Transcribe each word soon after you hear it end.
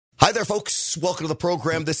Hi there, folks. Welcome to the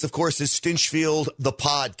program. This, of course, is Stinchfield, the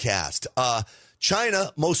podcast.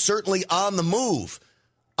 China, most certainly on the move.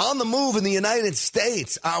 On the move in the United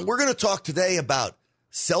States. We're going to talk today about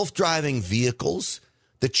self-driving vehicles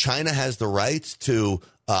that China has the rights to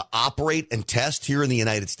operate and test here in the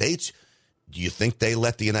United States. Do you think they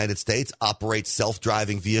let the United States operate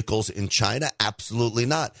self-driving vehicles in China? Absolutely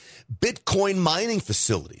not. Bitcoin mining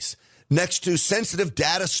facilities next to sensitive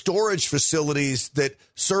data storage facilities that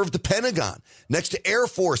serve the Pentagon, next to Air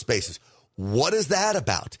Force bases. What is that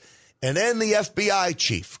about? And then the FBI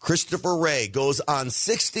chief, Christopher Wray, goes on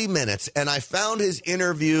 60 Minutes, and I found his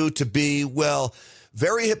interview to be, well,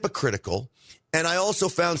 very hypocritical. And I also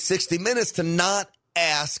found 60 Minutes to not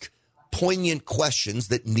ask poignant questions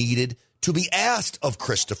that needed to be asked of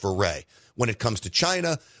Christopher Wray when it comes to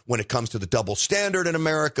China, when it comes to the double standard in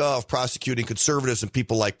America of prosecuting conservatives and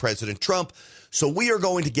people like President Trump. So we are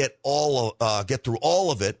going to get through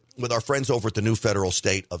all of it with our friends over at the New Federal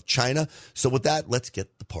State of China. So with that, let's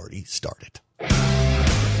get the party started.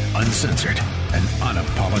 Uncensored and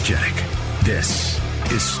unapologetic. This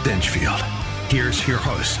is Stinchfield. Here's your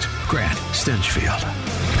host, Grant Stinchfield.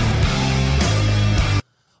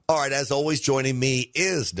 All right, as always, joining me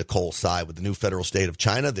is Nicole Tsai with the New Federal State of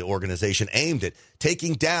China, the organization aimed at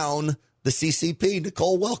taking down the CCP.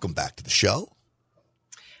 Nicole, welcome back to the show.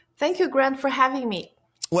 Thank you, Grant, for having me.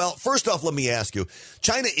 Well, first off, let me ask you,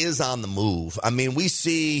 China is on the move. I mean, we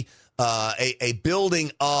see a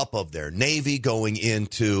building up of their Navy going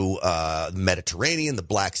into the Mediterranean, the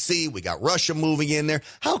Black Sea. We got Russia moving in there.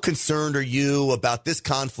 How concerned are you about this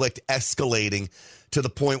conflict escalating to the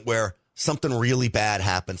point where something really bad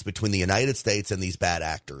happens between the United States and these bad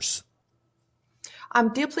actors?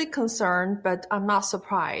 I'm deeply concerned, but I'm not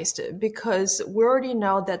surprised because we already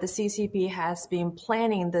know that the CCP has been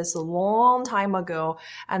planning this a long time ago,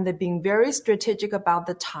 and they've been very strategic about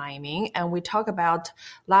the timing. And we talked about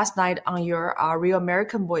last night on your Real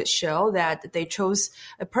American Voice show that they chose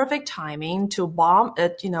a perfect timing to bomb,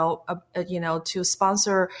 to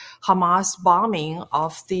sponsor Hamas bombing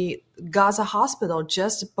of the Gaza hospital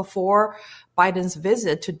just before Biden's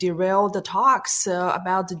visit to derail the talks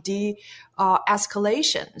about the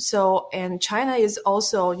escalation. So, and China is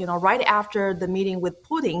also, right after the meeting with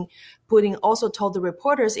Putin also told the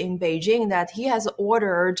reporters in Beijing that he has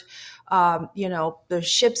ordered, the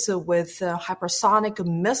ships with hypersonic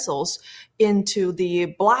missiles into the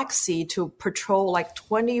Black Sea to patrol like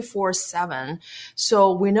 24/7.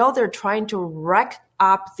 So we know they're trying to wreck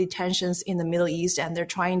up the tensions in the Middle East, and they're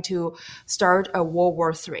trying to start a World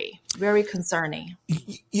War III. Very concerning.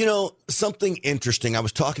 You know, something interesting. I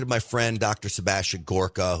was talking to my friend, Dr. Sebastian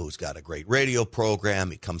Gorka, who's got a great radio program.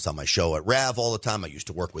 He comes on my show at RAV all the time. I used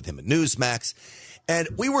to work with him at Newsmax. And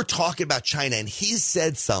we were talking about China, and he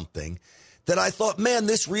said something that I thought, man,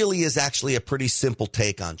 this really is actually a pretty simple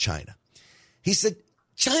take on China. He said,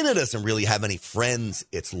 China doesn't really have any friends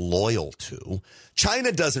it's loyal to.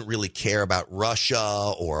 China doesn't really care about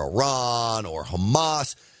Russia or Iran or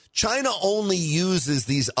Hamas. China only uses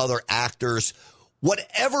these other actors.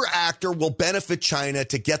 Whatever actor will benefit China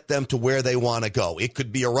to get them to where they want to go. It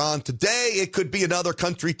could be Iran today. It could be another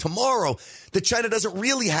country tomorrow that China doesn't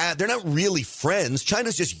really have. They're not really friends.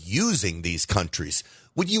 China's just using these countries.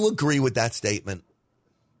 Would you agree with that statement?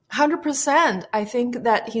 100%. I think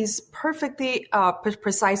that he's perfectly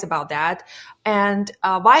precise about that. And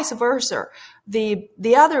vice versa. The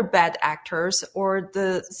other bad actors or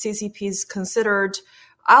the CCP's considered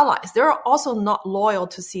allies, they're also not loyal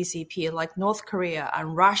to CCP, like North Korea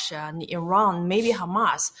and Russia and Iran, maybe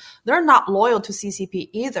Hamas. They're not loyal to CCP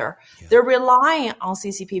either. Yeah. They're relying on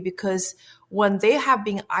CCP because when they have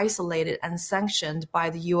been isolated and sanctioned by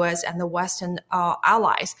the U.S. and the Western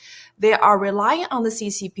allies, they are relying on the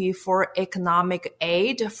CCP for economic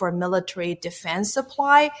aid, for military defense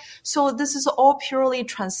supply. So this is all purely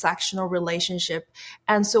transactional relationship.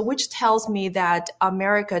 And so which tells me that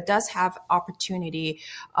America does have opportunity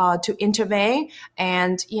to intervene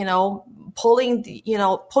and, pulling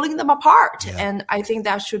them apart. Yeah. And I think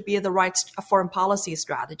that should be the right foreign policy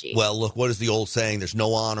strategy. Well, look, what is the old saying? There's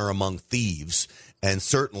no honor among thieves. And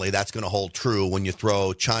certainly that's going to hold true when you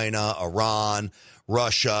throw China, Iran,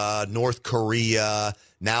 Russia, North Korea,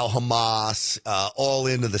 now Hamas, all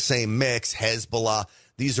into the same mix, Hezbollah.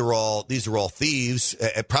 These are all thieves,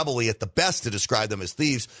 probably at the best to describe them as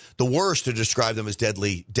thieves, the worst to describe them as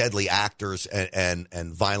deadly actors and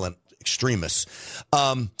violent extremists.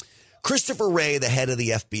 Christopher Wray, the head of the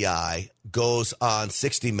FBI, goes on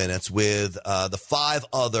 60 Minutes with the five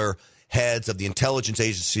other heads of the intelligence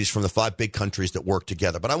agencies from the five big countries that work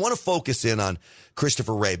together. But I want to focus in on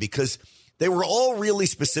Christopher Wray because they were all really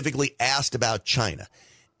specifically asked about China.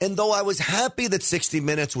 And though I was happy that 60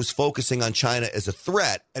 Minutes was focusing on China as a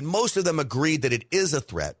threat, and most of them agreed that it is a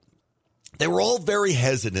threat, they were all very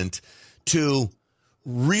hesitant to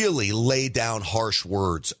really lay down harsh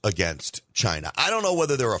words against China. I don't know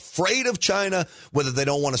whether they're afraid of China, whether they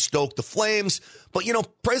don't want to stoke the flames. But,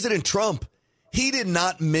 President Trump, he did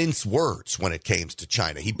not mince words when it came to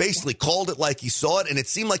China. He basically called it like he saw it, and it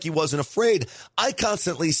seemed like he wasn't afraid. I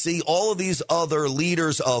constantly see all of these other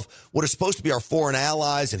leaders of what are supposed to be our foreign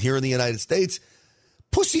allies and here in the United States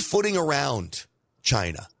pussyfooting around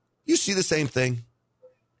China. You see the same thing?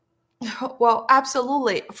 Well,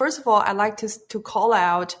 absolutely. First of all, I'd like to call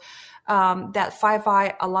out that Five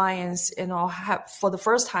Eye Alliance, for the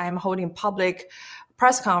first time holding public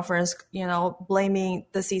press conference, blaming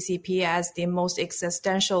the CCP as the most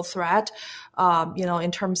existential threat,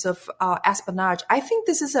 in terms of espionage. I think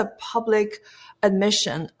this is a public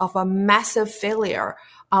admission of a massive failure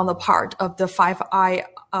on the part of the Five Eye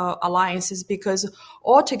alliances, because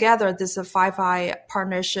altogether this Five Eye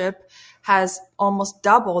partnership has almost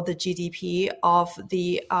doubled the GDP of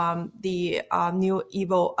the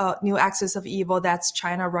new axis of evil, that's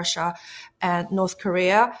China, Russia, and North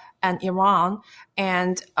Korea and Iran.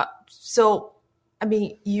 And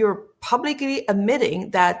you're publicly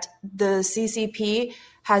admitting that the CCP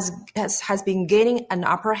has been gaining an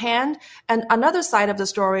upper hand. And another side of the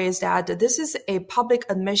story is that this is a public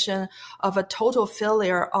admission of a total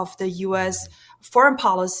failure of the U.S. foreign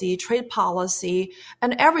policy, trade policy,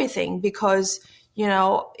 and everything, because,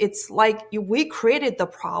 it's like we created the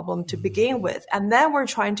problem to begin with. And then we're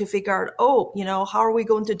trying to figure out, how are we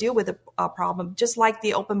going to deal with the problem? Just like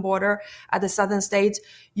the open border at the southern states,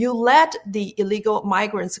 you let the illegal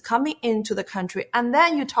migrants coming into the country, and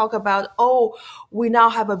then you talk about, we now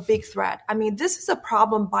have a big threat. This is a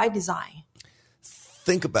problem by design.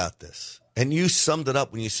 Think about this. And you summed it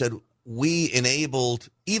up when you said, we enabled,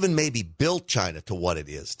 even maybe built China to what it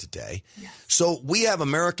is today. Yes. So we have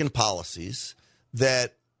American policies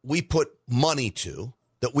that we put money to,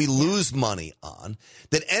 that we lose money on,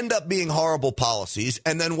 that end up being horrible policies.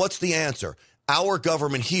 And then what's the answer? Our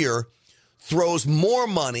government here throws more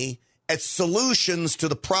money at solutions to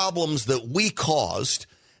the problems that we caused,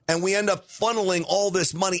 and we end up funneling all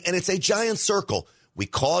this money, and it's a giant circle. We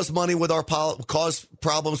cause money with cause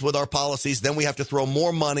problems with our policies. Then we have to throw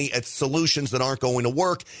more money at solutions that aren't going to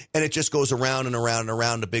work. And it just goes around and around and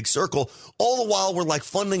around a big circle. All the while we're like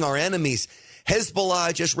funding our enemies. Hezbollah,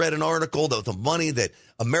 I just read an article that the money that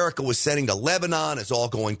America was sending to Lebanon is all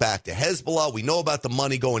going back to Hezbollah. We know about the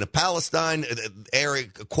money going to Palestine, area,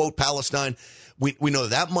 quote, Palestine. We know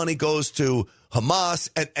that money goes to Hamas,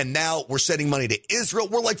 and now we're sending money to Israel.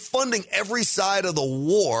 We're like funding every side of the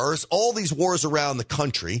wars, all these wars around the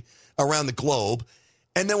country, around the globe.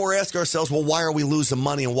 And then we're asking ourselves, well, why are we losing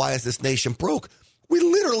money and why is this nation broke? We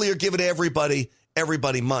literally are giving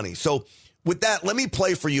everybody money. So with that, let me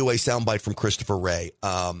play for you a soundbite from Christopher Wray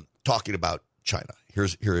talking about China. Here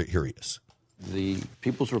he is. The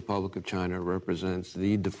People's Republic of China represents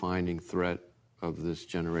the defining threat of this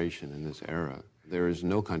generation and this era. There is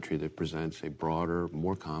no country that presents a broader,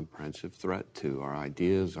 more comprehensive threat to our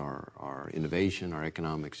ideas, our innovation, our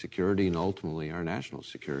economic security, and ultimately our national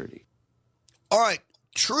security. All right,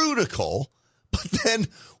 true, Nicole, but then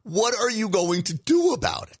what are you going to do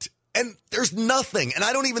about it? And there's nothing. And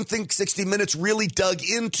I don't even think 60 Minutes really dug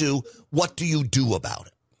into what do you do about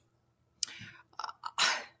it.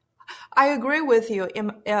 I agree with you.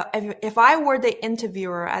 If I were the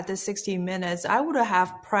interviewer at the 60 Minutes, I would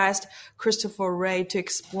have pressed Christopher Wray to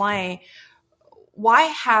explain why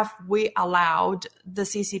have we allowed the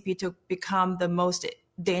CCP to become the most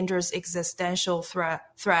dangerous existential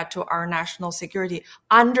threat to our national security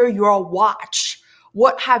under your watch.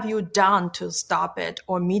 What have you done to stop it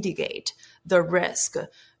or mitigate the risk?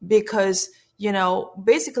 Because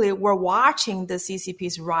basically we're watching the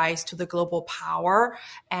CCP's rise to the global power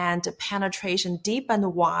and penetration deep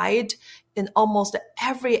and wide in almost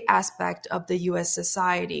every aspect of the U.S.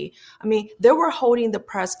 society. They were holding the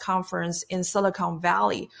press conference in Silicon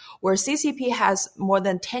Valley, where CCP has more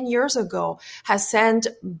than 10 years ago has sent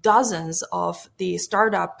dozens of the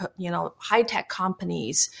startup, high-tech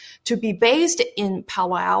companies to be based in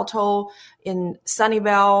Palo Alto, in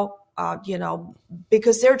Sunnyvale,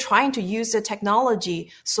 because they're trying to use the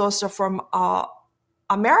technology sourced from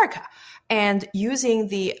America and using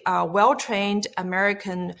the well-trained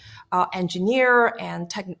American engineer and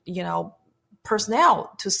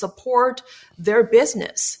personnel to support their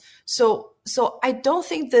business. So I don't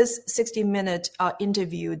think this 60-minute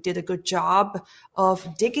interview did a good job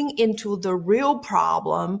of digging into the real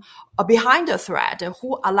problem behind the threat,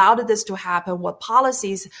 who allowed this to happen, what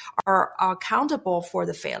policies are accountable for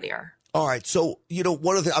the failure. All right. So,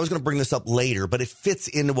 one of the, I was going to bring this up later, but it fits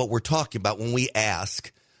into what we're talking about when we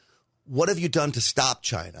ask, what have you done to stop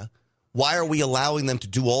China? Why are we allowing them to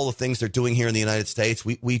do all the things they're doing here in the United States?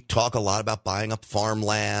 We talk a lot about buying up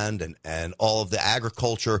farmland and all of the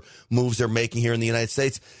agriculture moves they're making here in the United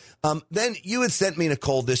States. Then you had sent me,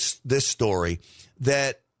 Nicole, this story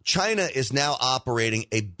that China is now operating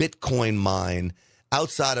a Bitcoin mine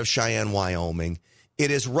outside of Cheyenne, Wyoming.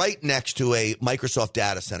 It is right next to a Microsoft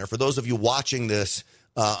data center. For those of you watching this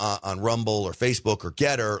on Rumble or Facebook or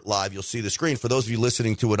Getter Live, you'll see the screen. For those of you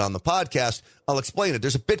listening to it on the podcast, I'll explain it.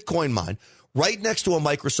 There's a Bitcoin mine right next to a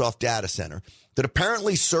Microsoft data center that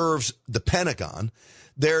apparently serves the Pentagon.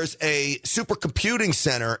 There's a supercomputing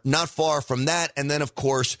center not far from that. And then, of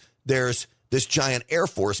course, there's this giant Air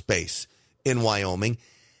Force base in Wyoming.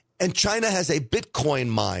 And China has a Bitcoin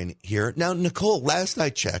mine here. Now, Nicole, last I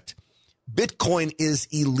checked, Bitcoin is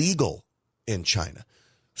illegal in China.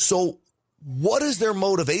 So what is their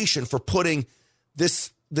motivation for putting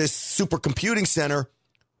this supercomputing center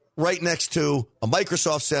right next to a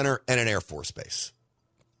Microsoft center and an Air Force base?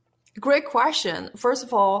 Great question. First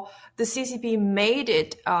of all, the CCP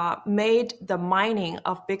made the mining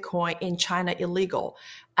of Bitcoin in China illegal,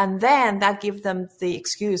 and then that gives them the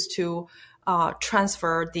excuse to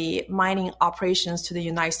transfer the mining operations to the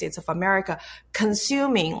United States of America,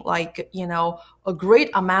 consuming a great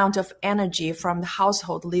amount of energy from the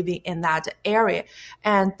household living in that area.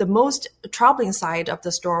 And the most troubling side of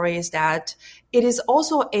the story is that it is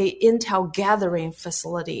also a intel gathering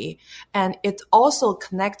facility, and it also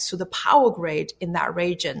connects to the power grid in that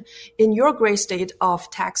region. In your great state of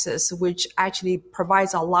Texas, which actually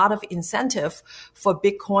provides a lot of incentive for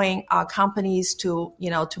Bitcoin companies to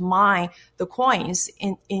mine the coins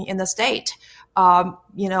in the state.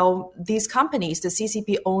 These companies, the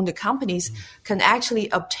CCP-owned companies, can actually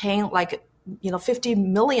obtain $50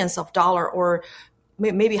 million or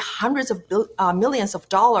maybe hundreds of millions of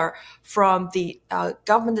dollars from the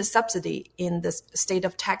government subsidy in the state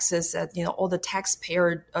of Texas, all the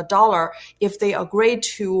taxpayer dollar, if they agree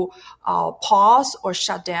to pause or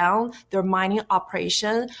shut down their mining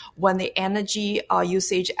operation when the energy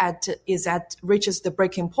usage reaches the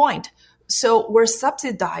breaking point. So we're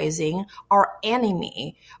subsidizing our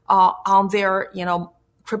enemy on their,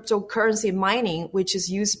 cryptocurrency mining, which is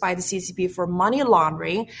used by the CCP for money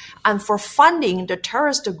laundering and for funding the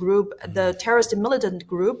terrorist militant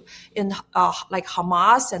group in like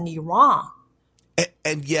Hamas and Iran.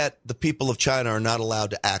 And yet the people of China are not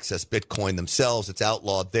allowed to access Bitcoin themselves. It's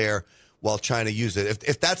outlawed there while China uses it.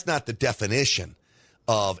 If that's not the definition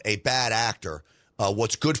of a bad actor,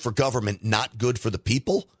 what's good for government, not good for the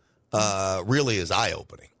people, really is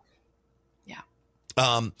eye-opening.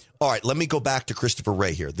 All right, let me go back to Christopher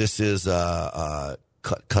Wray here. This is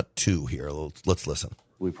cut 2 here. Let's listen.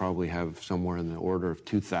 We probably have somewhere in the order of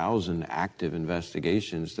 2,000 active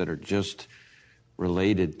investigations that are just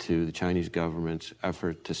related to the Chinese government's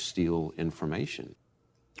effort to steal information.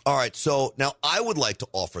 All right, so now I would like to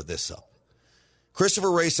offer this up.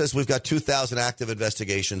 Christopher Wray says we've got 2,000 active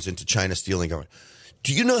investigations into China stealing government.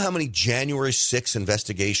 Do you know how many January 6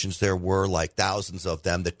 investigations there were, like thousands of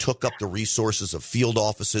them, that took up the resources of field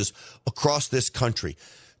offices across this country?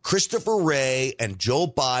 Christopher Wray and Joe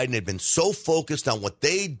Biden had been so focused on what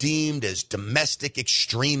they deemed as domestic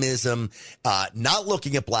extremism, not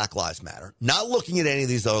looking at Black Lives Matter, not looking at any of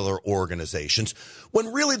these other organizations,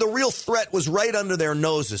 when really the real threat was right under their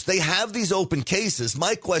noses. They have these open cases.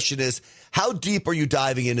 My question is, how deep are you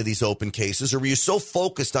diving into these open cases? Or were you so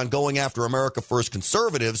focused on going after America First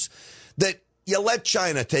conservatives that you let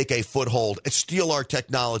China take a foothold and steal our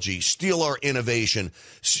technology, steal our innovation,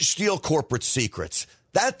 steal corporate secrets?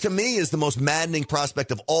 That, to me, is the most maddening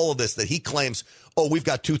prospect of all of this, that he claims, we've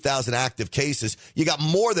got 2,000 active cases. You got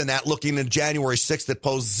more than that looking at January 6th that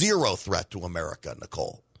posed zero threat to America,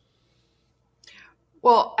 Nicole.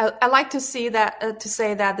 Well, I like to see that to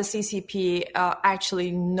say that the CCP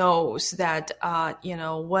actually knows that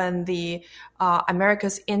when the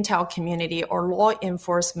America's intel community or law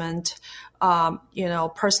enforcement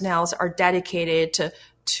personnel are dedicated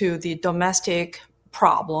to the domestic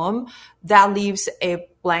problem, that leaves a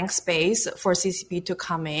blank space for CCP to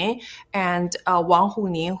come in. And Wang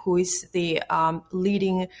Huning, who is the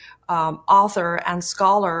leading author and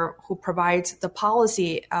scholar who provides the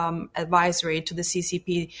policy advisory to the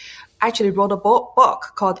CCP, actually wrote a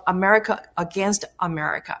book called America Against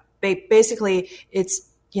America. basically it's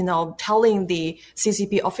telling the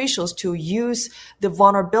CCP officials to use the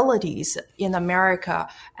vulnerabilities in America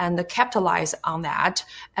and capitalize on that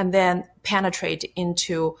and then penetrate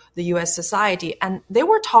into the U.S. society. And they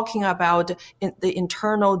were talking about the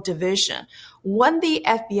internal division. When the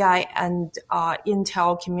FBI and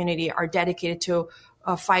intel community are dedicated to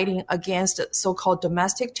fighting against so-called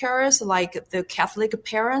domestic terrorists like the Catholic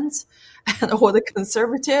parents or the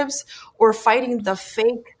conservatives, or fighting the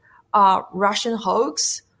fake Russian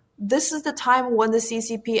hoax, this is the time when the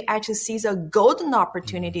CCP actually sees a golden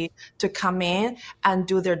opportunity to come in and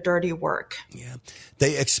do their dirty work. Yeah.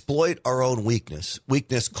 They exploit our own weakness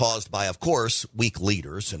caused by, of course, weak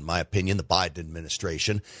leaders, in my opinion, the Biden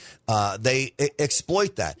administration. They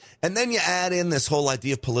exploit that. And then you add in this whole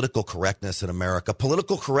idea of political correctness in America.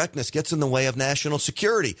 Political correctness gets in the way of national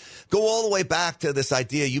security. Go all the way back to this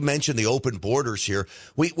idea. You mentioned the open borders here.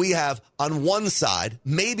 We have on one side,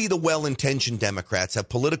 maybe the well-intentioned Democrats have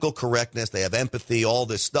political correctness. They have empathy, all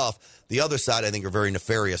this stuff. The other side, I think, are very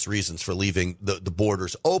nefarious reasons for leaving the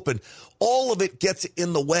borders open. All of it gets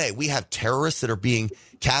in the way. We have terrorists that are being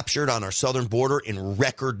captured on our southern border in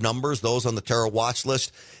record numbers, those on the terror watch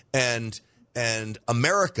list. And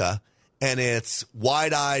America and its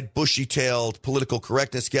wide-eyed, bushy-tailed political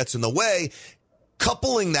correctness gets in the way,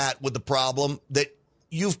 coupling that with the problem that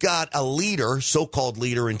you've got a leader, so-called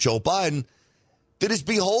leader in Joe Biden, that is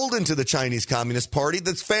beholden to the Chinese Communist Party,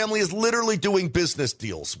 that's family is literally doing business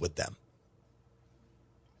deals with them.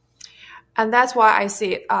 And that's why I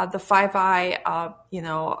see the Five Eye,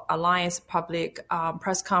 Alliance public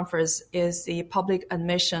press conference is the public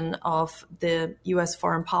admission of the U.S.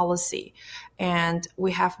 foreign policy. And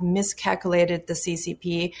we have miscalculated the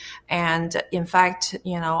CCP. And in fact,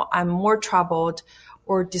 I'm more troubled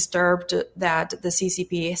or disturbed that the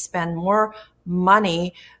CCP spend more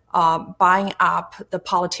money buying up the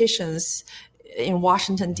politicians in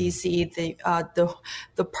Washington, D.C.,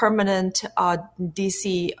 the permanent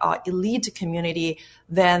D.C. Elite community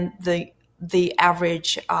than the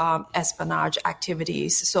average espionage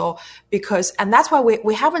activities. So and that's why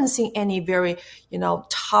we haven't seen any very,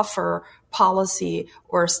 tougher policy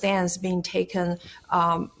or stance being taken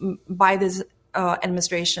by this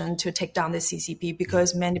administration to take down the CCP,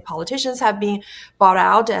 because many politicians have been bought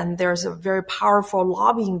out, and there's a very powerful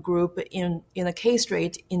lobbying group in the K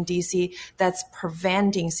Street in DC that's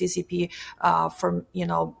preventing CCP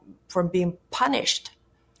from being punished.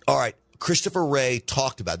 All right. Christopher Wray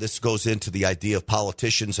talked about this. Goes into the idea of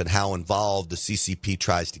politicians and how involved the CCP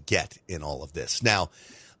tries to get in all of this. Now,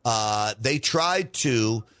 they tried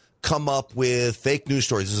to come up with fake news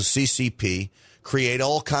stories. This is a CCP. Create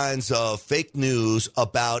all kinds of fake news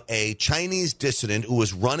about a Chinese dissident who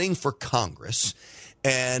was running for Congress.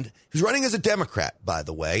 And he's running as a Democrat, by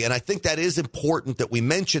the way. And I think that is important that we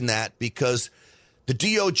mention that, because the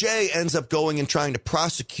DOJ ends up going and trying to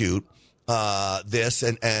prosecute this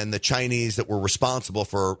and the Chinese that were responsible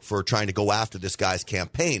for trying to go after this guy's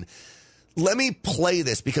campaign. Let me play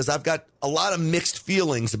this, because I've got a lot of mixed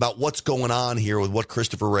feelings about what's going on here with what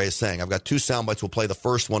Christopher Wray is saying. I've got two sound bites. We'll play the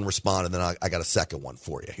first one, respond, and then I got a second one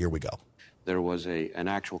for you. Here we go. There was an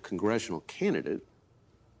actual congressional candidate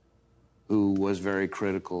who was very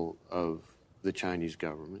critical of the Chinese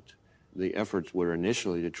government. The efforts were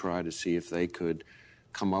initially to try to see if they could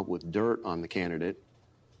come up with dirt on the candidate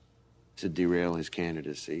to derail his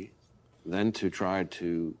candidacy, then to try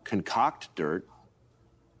to concoct dirt,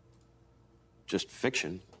 just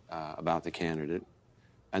fiction about the candidate.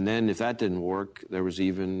 And then if that didn't work, there was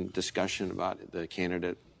even discussion about the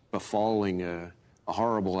candidate befalling a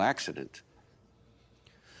horrible accident.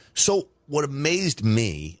 So what amazed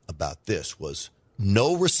me about this was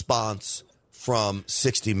no response from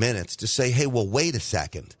 60 Minutes to say, hey, well, wait a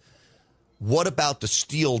second. What about the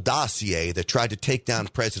Steele dossier that tried to take down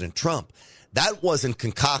President Trump? That wasn't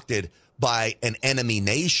concocted by an enemy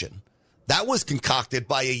nation. That was concocted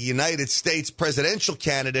by a United States presidential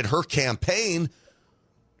candidate, her campaign.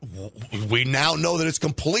 We now know that it's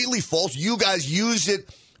completely false. You guys used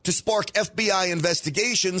it to spark FBI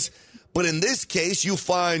investigations. But in this case, you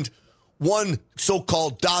find one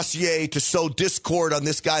so-called dossier to sow discord on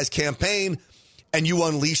this guy's campaign, and you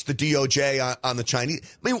unleash the DOJ on the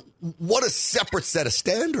Chinese. I mean, what a separate set of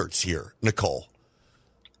standards here, Nicole.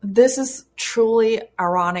 This is truly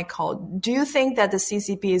ironical. Do you think that the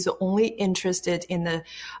CCP is only interested in the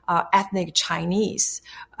ethnic Chinese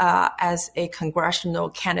as a congressional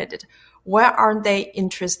candidate? Why aren't they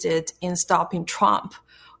interested in stopping Trump?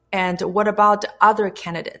 And what about other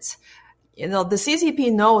candidates? The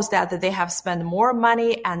CCP knows that they have spent more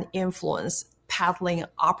money and influence peddling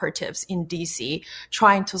operatives in D.C.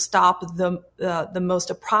 trying to stop the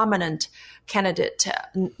most prominent candidate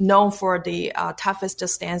known for the toughest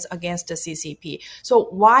stance against the CCP. So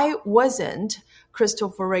why wasn't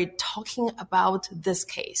Christopher Wray talking about this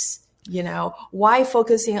case? Why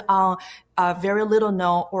focusing on very little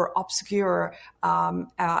known or obscure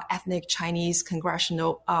ethnic Chinese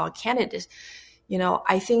congressional candidate?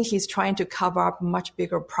 I think he's trying to cover up a much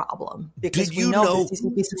bigger problem because we know the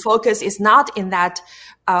CCP's focus is not in that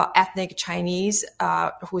ethnic Chinese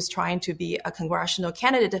who's trying to be a congressional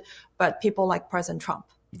candidate, but people like President Trump.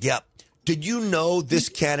 Yeah. Did you know this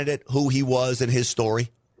candidate, who he was and his story?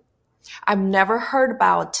 I've never heard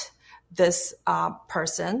about this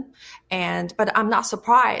person, but I'm not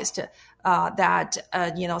surprised that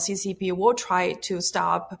CCP will try to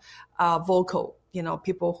stop vocal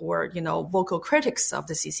people who are, vocal critics of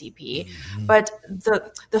the CCP. Mm-hmm. But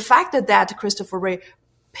the fact that Christopher Wray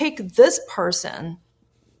picked this person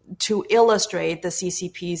to illustrate the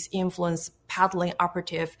CCP's influence peddling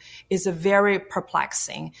operative is very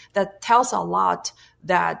perplexing. That tells a lot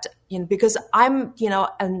that, because I'm,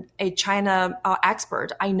 a China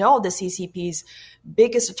expert, I know the CCP's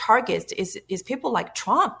biggest target is people like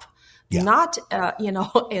Trump. Yeah. Not,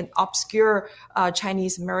 an obscure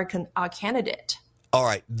Chinese American candidate. All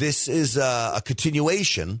right. This is a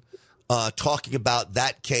continuation talking about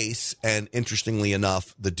that case and, interestingly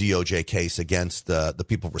enough, the DOJ case against the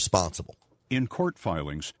people responsible. In court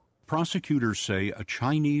filings, prosecutors say a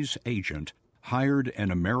Chinese agent hired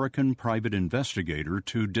an American private investigator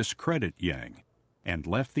to discredit Yang and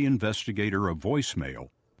left the investigator a voicemail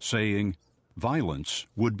saying violence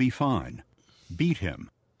would be fine. Beat him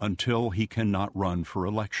until he cannot run for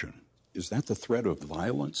election. Is that the threat of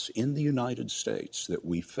violence in the United States that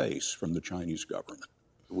we face from the Chinese government?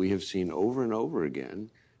 We have seen over and over again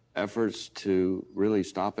efforts to really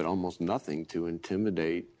stop at almost nothing to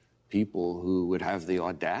intimidate people who would have the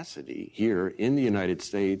audacity here in the United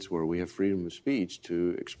States, where we have freedom of speech,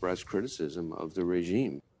 to express criticism of the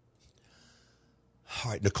regime.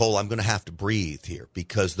 All right, Nicole, I'm going to have to breathe here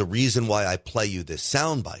because the reason why I play you this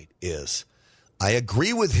soundbite is I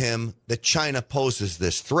agree with him that China poses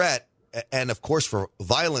this threat. And, of course, for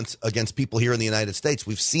violence against people here in the United States,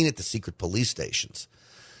 we've seen it, the secret police stations.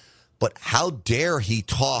 But how dare he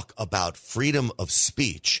talk about freedom of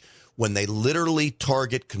speech when they literally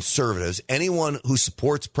target conservatives, anyone who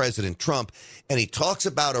supports President Trump, and he talks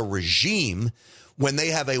about a regime when they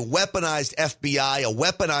have a weaponized FBI, a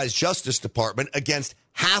weaponized Justice Department against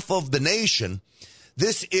half of the nation.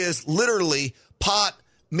 This is literally pot,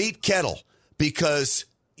 meat, kettle, because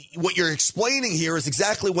what you're explaining here is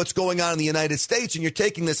exactly what's going on in the United States, and you're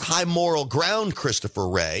taking this high moral ground, Christopher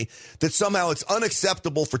Wray, that somehow it's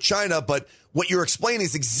unacceptable for China, but what you're explaining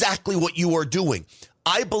is exactly what you are doing.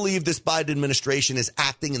 I believe this Biden administration is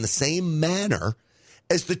acting in the same manner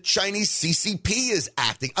as the Chinese CCP is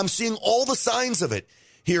acting. I'm seeing all the signs of it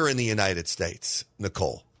here in the United States,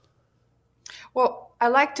 Nicole. Well, I'd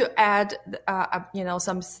like to add,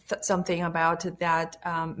 something about that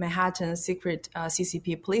Manhattan secret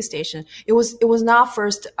CCP police station. It was not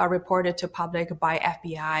first reported to public by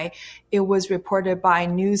FBI. It was reported by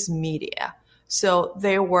news media. So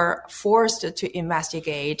they were forced to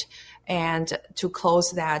investigate and to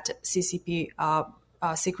close that CCP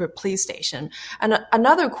secret police station. And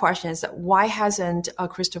another question is, why hasn't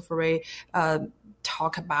Christopher Wray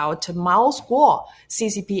talk about Mao Guo,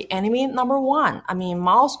 CCP enemy number one? I mean,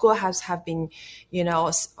 Mao Guo have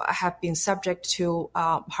been subject to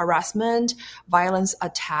harassment, violence,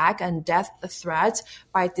 attack, and death threats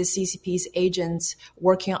by the CCP's agents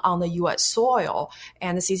working on the U.S. soil.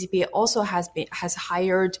 And the CCP also has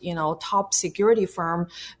hired, top security firm,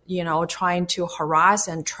 trying to harass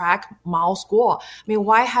and track Mao Guo. I mean,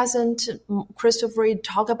 why hasn't Christopher Wray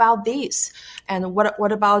talk about these? And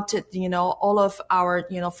what about, all of our,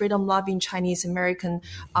 freedom-loving Chinese American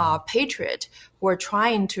patriot who are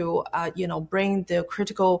trying to, bring the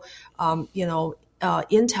critical,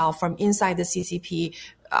 intel from inside the CCP,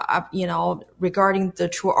 regarding the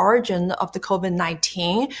true origin of the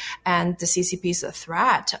COVID-19 and the CCP's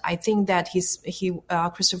threat. I think that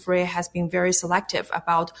Christopher Wray has been very selective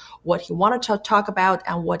about what he wanted to talk about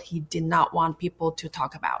and what he did not want people to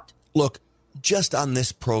talk about. Look, just on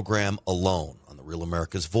this program alone, on the Real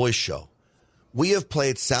America's Voice show, we have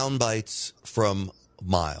played sound bites from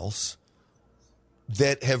Miles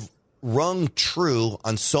that have rung true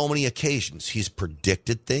on so many occasions. He's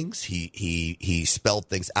predicted things. He spelled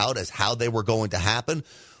things out as how they were going to happen.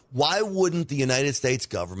 Why wouldn't the United States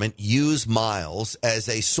government use Miles as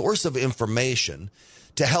a source of information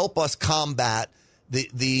to help us combat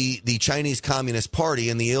the Chinese Communist Party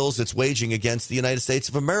and the ills it's waging against the United States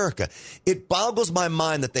of America. It boggles my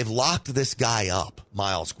mind that they've locked this guy up,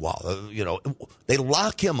 Miles Guo. They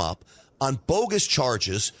lock him up on bogus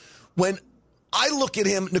charges when I look at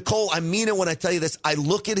him, Nicole, I mean it when I tell you this, I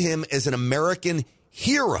look at him as an American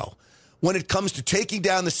hero when it comes to taking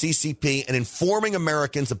down the CCP and informing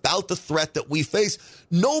Americans about the threat that we face.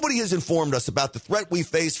 Nobody has informed us about the threat we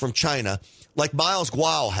face from China like Miles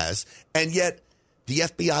Guo has, and yet the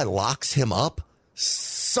FBI locks him up.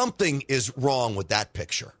 Something is wrong with that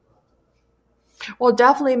picture. Well,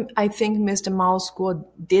 definitely, I think Mr. Miles Guo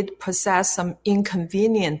did possess some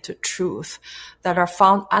inconvenient truth that are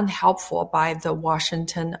found unhelpful by the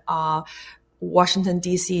Washington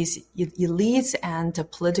D.C.'s elites and the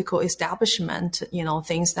political establishment,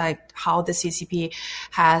 things like how the CCP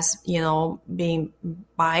has, been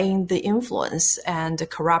buying the influence and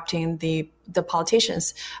corrupting the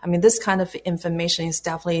politicians. I mean, this kind of information is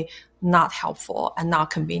definitely not helpful and not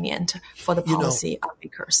convenient for the policy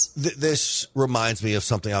makers. This reminds me of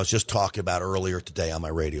something I was just talking about earlier today on my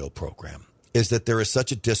radio program, is that there is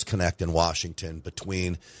such a disconnect in Washington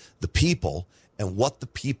between the people and what the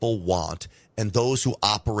people want and those who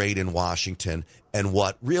operate in Washington and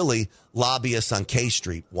what really lobbyists on K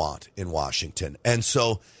Street want in Washington. And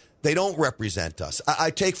so they don't represent us. I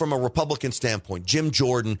take from a Republican standpoint, Jim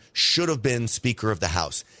Jordan should have been Speaker of the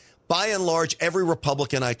House. By and large, every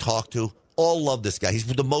Republican I talk to all love this guy. He's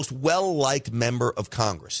the most well-liked member of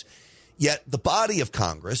Congress. Yet the body of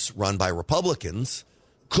Congress, run by Republicans,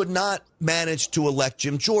 could not manage to elect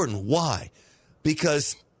Jim Jordan. Why?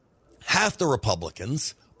 Because half the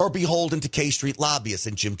Republicans are beholden to K Street lobbyists,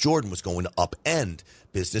 and Jim Jordan was going to upend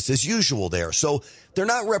business as usual there. So they're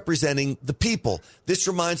not representing the people. This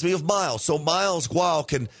reminds me of Miles. So Miles Guo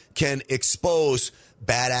can expose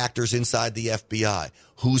bad actors inside the FBI,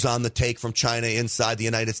 who's on the take from China inside the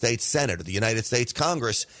United States Senate or the United States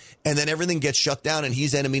Congress, and then everything gets shut down and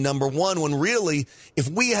he's enemy number one, when really, if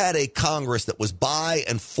we had a Congress that was by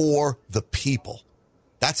and for the people,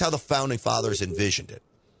 that's how the Founding Fathers envisioned it,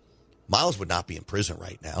 Miles would not be in prison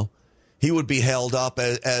right now. He would be held up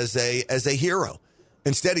as a hero.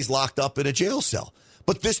 Instead, he's locked up in a jail cell.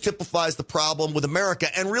 But this typifies the problem with America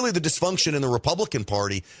and really the dysfunction in the Republican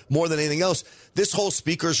Party more than anything else. This whole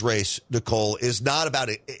speaker's race, Nicole, is not about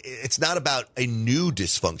it. It's not about a new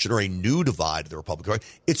dysfunction or a new divide of the Republican Party.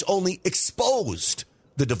 It's only exposed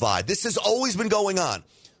the divide. This has always been going on.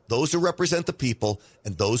 Those who represent the people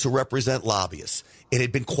and those who represent lobbyists. It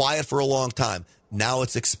had been quiet for a long time. Now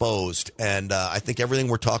it's exposed. And I think everything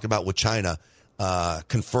we're talking about with China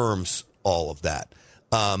confirms all of that.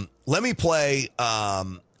 Let me play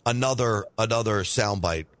another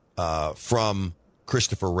soundbite from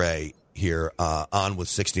Christopher Wray here on with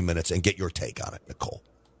 60 Minutes and get your take on it, Nicole.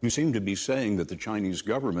 You seem to be saying that the Chinese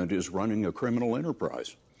government is running a criminal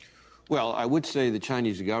enterprise. Well, I would say the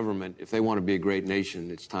Chinese government, if they want to be a great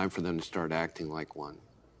nation, it's time for them to start acting like one.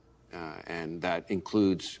 And that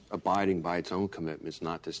includes abiding by its own commitments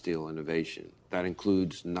not to steal innovation. That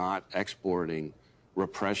includes not exporting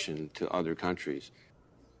repression to other countries.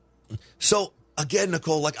 So, again,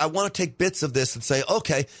 Nicole, I want to take bits of this and say,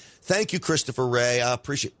 okay, thank you, Christopher Wray. I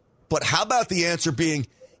appreciate it. But how about the answer being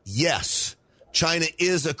yes, China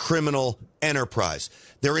is a criminal enterprise.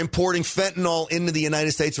 They're importing fentanyl into the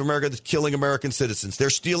United States of America that's killing American citizens. They're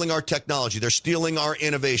stealing our technology. They're stealing our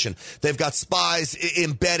innovation. They've got spies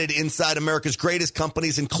embedded inside America's greatest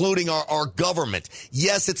companies, including our government.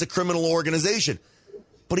 Yes, it's a criminal organization,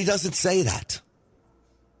 but he doesn't say that.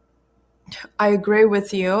 I agree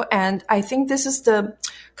with you. And I think this is the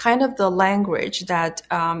kind of the language that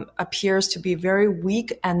appears to be very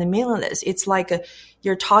weak and meaningless. It's like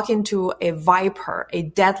you're talking to a viper, a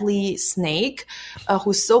deadly snake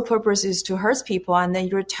whose sole purpose is to hurt people. And then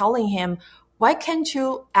you're telling him, why can't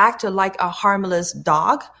you act like a harmless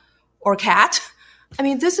dog or cat? I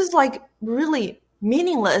mean, this is like really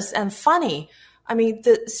meaningless and funny. I mean,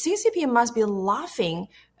 the CCP must be laughing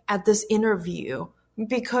at this interview,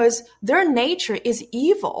 because their nature is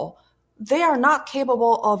evil. They are not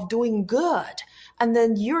capable of doing good. And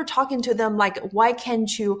then you're talking to them like, why can't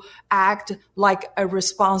you act like a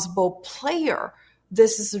responsible player?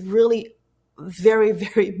 This is really very,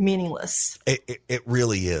 very meaningless. It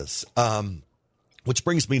really is. Which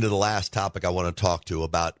brings me to the last topic I want to talk to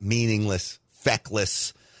about meaningless,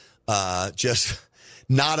 feckless, just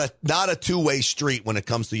not a two-way street when it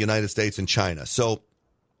comes to the United States and China. So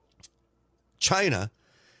China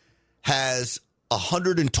has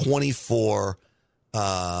 124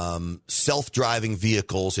 self-driving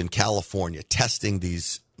vehicles in California, testing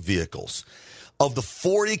these vehicles. Of the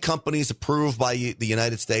 40 companies approved by the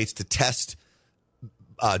United States to test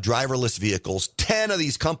driverless vehicles. 10 of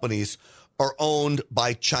these companies are owned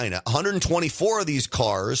by China. 124 of these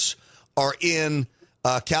cars are in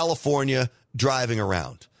California driving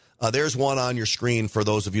around. There's one on your screen for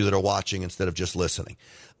those of you that are watching instead of just listening.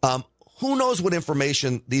 Who knows what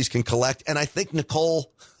information these can collect? And I think,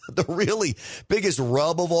 Nicole, the really biggest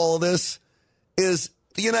rub of all of this is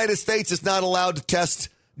the United States is not allowed to test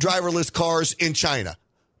driverless cars in China,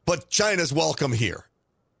 but China's welcome here.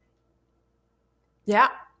 Yeah.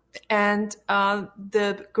 And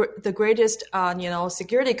the greatest,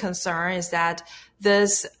 security concern is that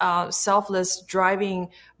this selfless driving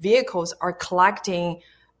vehicles are collecting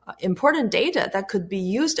important data that could be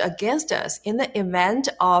used against us in the event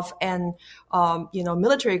of an,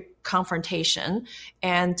 military confrontation.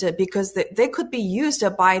 And because they could be used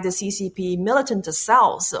by the CCP militant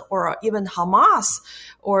cells or even Hamas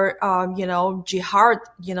or, jihad,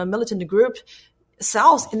 militant group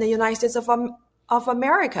cells in the United States of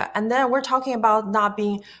America. And then we're talking about not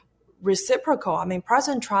being reciprocal. I mean,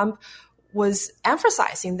 President Trump was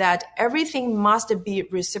emphasizing that everything must be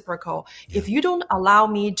reciprocal. Yeah. If you don't allow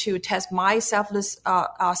me to test my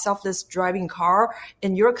selfless driving car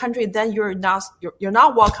in your country, then you're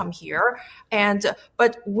not welcome here.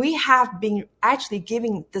 But we have been actually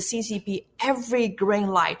giving the CCP every green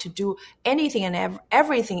light to do anything and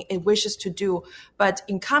everything it wishes to do. But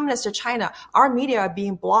in communist China, our media are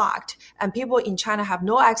being blocked, and people in China have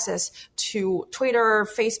no access to Twitter,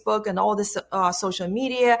 Facebook, and all this social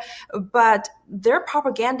media. But their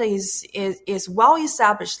propaganda is well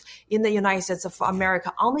established in the United States of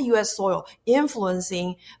America on the U.S. soil,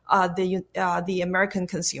 influencing the American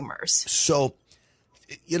consumers. So,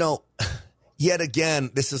 yet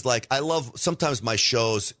again, this is like, I love, sometimes my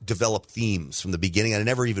shows develop themes from the beginning. I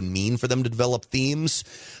never even mean for them to develop themes.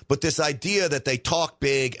 But this idea that they talk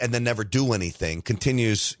big and then never do anything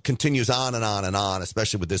continues on and on and on,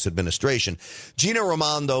 especially with this administration. Gina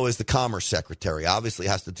Raimondo is the Commerce Secretary, obviously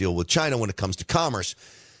has to deal with China when it comes to commerce.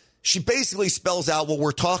 She basically spells out what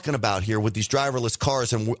we're talking about here with these driverless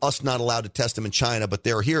cars and us not allowed to test them in China, but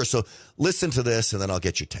they're here. So listen to this, and then I'll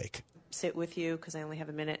get your take. Sit with you because I only have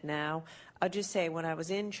a minute now. I'll just say when I was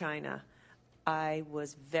in China, I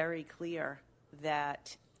was very clear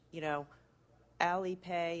that,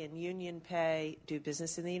 Alipay and UnionPay do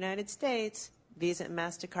business in the United States. Visa and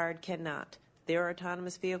MasterCard cannot. Their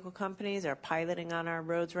autonomous vehicle companies are piloting on our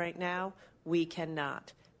roads right now. We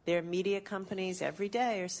cannot. Their media companies every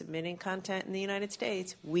day are submitting content in the United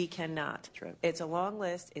States. We cannot. True. It's a long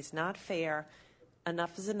list. It's not fair.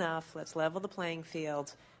 Enough is enough. Let's level the playing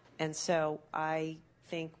field. And so I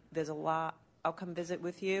think there's a lot. I'll come visit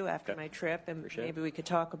with you after my trip, and maybe we could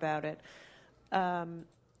talk about it.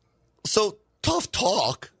 So tough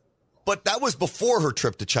talk, but that was before her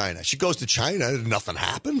trip to China. She goes to China and nothing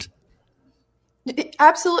happened.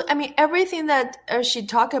 Absolutely. I mean, everything that she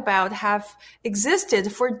talked about have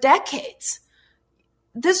existed for decades.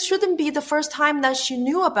 This shouldn't be the first time that she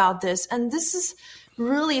knew about this. And this is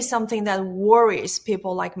really something that worries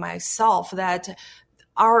people like myself, that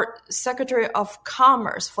our Secretary of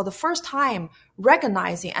Commerce, for the first time,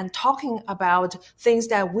 recognizing and talking about things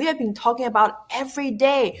that we have been talking about every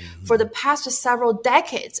day for the past several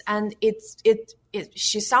decades. And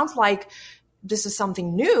she sounds like this is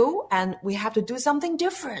something new and we have to do something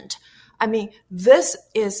different. I mean, this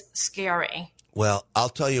is scary. Well, I'll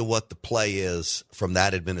tell you what the play is from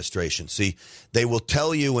that administration. See, they will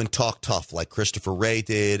tell you and talk tough like Christopher Wray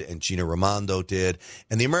did and Gina Raimondo did.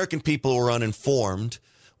 And the American people who are uninformed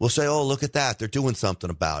will say, oh, look at that. They're doing something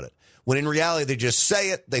about it. When in reality, they just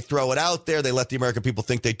say it. They throw it out there. They let the American people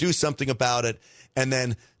think they do something about it. And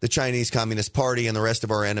then the Chinese Communist Party and the rest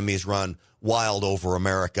of our enemies run wild over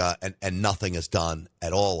America, and nothing is done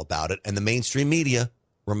at all about it. And the mainstream media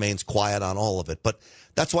remains quiet on all of it. But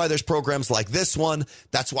that's why there's programs like this one.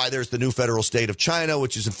 That's why there's the new federal state of China,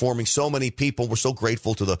 which is informing so many people. We're so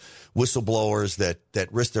grateful to the whistleblowers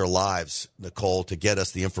that risk their lives, Nicole, to get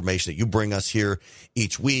us the information that you bring us here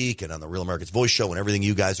each week and on the Real America's Voice Show and everything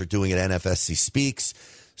you guys are doing at NFSC Speaks.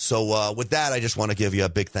 So with that, I just want to give you a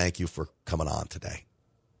big thank you for coming on today.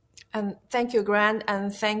 And thank you, Grant,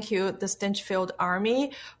 and thank you, the Stinchfield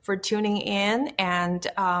Army, for tuning in and,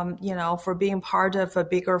 for being part of a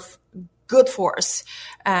bigger good force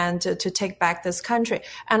and to take back this country.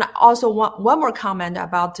 And also one more comment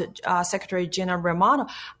about Secretary Gina Raimondo.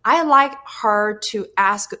 I like her to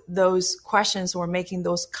ask those questions or making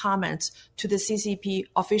those comments to the CCP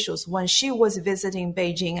officials when she was visiting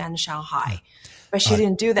Beijing and Shanghai. But she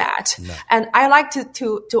didn't do that. No. And I like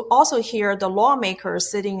to also hear the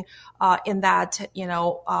lawmakers sitting in that,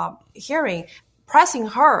 hearing, pressing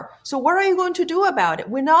her. So what are you going to do about it?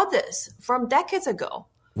 We know this from decades ago.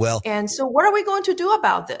 Well, and so what are we going to do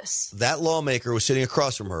about this? That lawmaker was sitting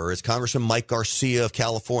across from her is Congressman Mike Garcia of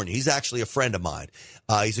California. He's actually a friend of mine.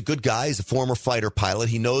 He's a good guy. He's a former fighter pilot.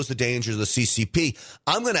 He knows the dangers of the CCP.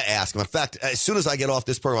 I'm going to ask him. In fact, as soon as I get off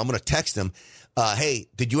this program, I'm going to text him. Hey,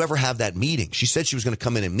 did you ever have that meeting? She said she was going to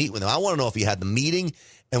come in and meet with him. I want to know if he had the meeting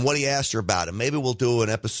and what he asked her about it. Maybe we'll do an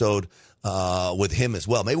episode with him as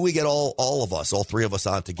well. Maybe we get all of us, all three of us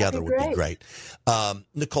on together would be great.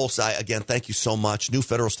 Nicole Tsai, again, thank you so much. New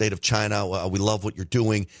federal state of China. We love what you're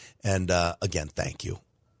doing. And again, thank you.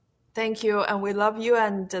 Thank you. And we love you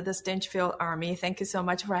and the Stinchfield Army. Thank you so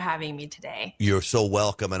much for having me today. You're so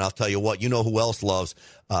welcome. And I'll tell you what, you know who else loves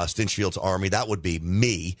Stinchfield's Army? That would be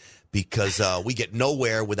me, because we get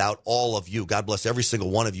nowhere without all of you. God bless every single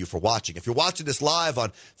one of you for watching. If you're watching this live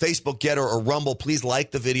on Facebook, Getter, or Rumble, please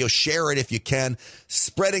like the video, share it if you can.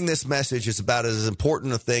 Spreading this message is about as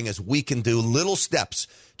important a thing as we can do. Little steps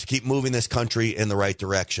to keep moving this country in the right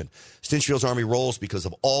direction. Stinchfield's Army rolls because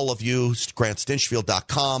of all of you.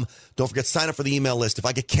 GrantStinchfield.com. Don't forget, sign up for the email list. If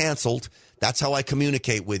I get canceled, that's how I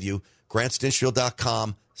communicate with you.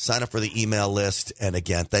 GrantStinchfield.com. Sign up for the email list. And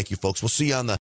again, thank you, folks. We'll see you on the